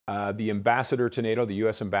The ambassador to NATO, the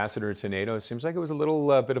U.S. ambassador to NATO, it seems like it was a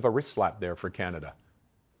little bit of a wrist slap there for Canada.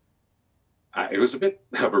 It was a bit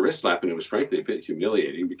of a wrist slap, and it was frankly a bit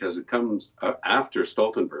humiliating because it comes after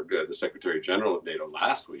Stoltenberg, the Secretary General of NATO,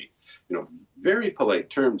 last week. Very polite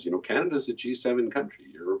terms. Canada's a G7 country.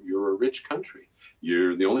 You're a rich country.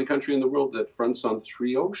 You're the only country in the world that fronts on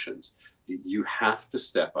 3 oceans. You have to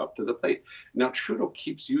step up to the plate. Now, Trudeau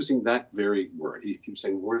keeps using that very word. He keeps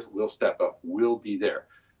saying, we'll step up, we'll be there.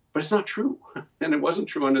 But it's not true. And it wasn't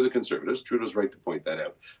true under the Conservatives. Trudeau's right to point that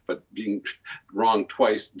out. But being wrong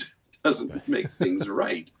twice doesn't make things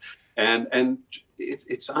right. And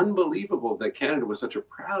it's unbelievable that Canada was such a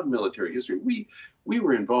proud military history. We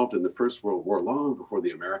were involved in the First World War long before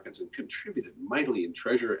the Americans and contributed mightily in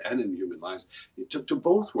treasure and in human lives to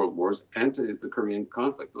both world wars and to the Korean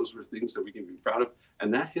conflict. Those were things that we can be proud of.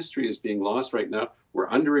 And that history is being lost right now. We're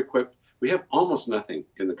under-equipped. We have almost nothing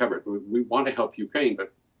in the cupboard. We want to help Ukraine,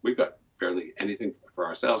 but we've got barely anything for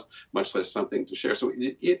ourselves, much less something to share. So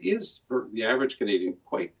it is, for the average Canadian,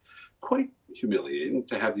 quite humiliating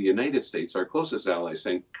to have the United States, our closest ally,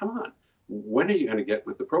 saying, come on, when are you going to get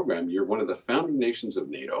with the program? You're one of the founding nations of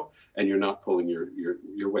NATO, and you're not pulling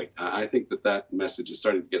your weight. I think that message is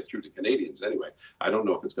starting to get through to Canadians anyway. I don't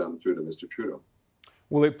know if it's gotten through to Mr. Trudeau.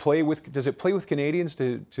 Does it play with Canadians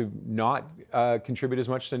to not contribute as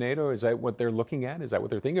much to NATO? Is that what they're looking at? Is that what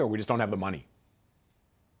they're thinking, or we just don't have the money?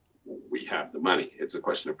 We have the money. It's a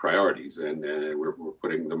question of priorities, and we're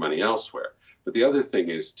putting the money elsewhere. But the other thing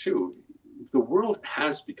is, too, the world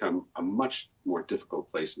has become a much more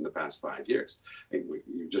difficult place in the past 5 years. And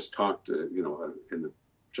you just talked,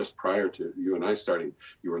 just prior to you and I starting,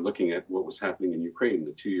 you were looking at what was happening in Ukraine,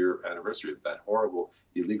 the 2-year anniversary of that horrible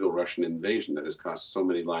illegal Russian invasion that has cost so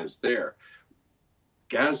many lives there.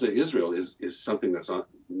 Gaza, Israel is something that's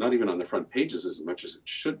not even on the front pages as much as it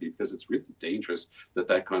should be, because it's really dangerous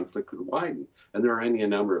that conflict could widen. And there are any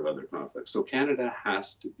number of other conflicts. So Canada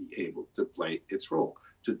has to be able to play its role,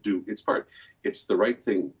 to do its part. It's the right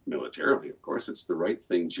thing militarily, of course. It's the right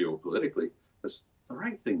thing geopolitically. It's the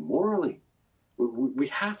right thing morally. We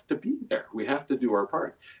have to be there. We have to do our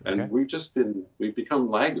part. And Okay. we've become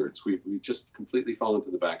laggards. We've just completely fallen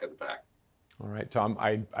to the back of the pack. All right, Tom,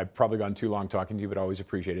 I've probably gone too long talking to you, but always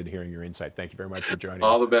appreciated hearing your insight. Thank you very much for joining us.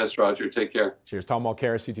 All the best, Roger. Take care. Cheers. Tom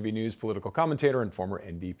Mulcair, CTV News political commentator and former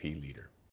NDP leader.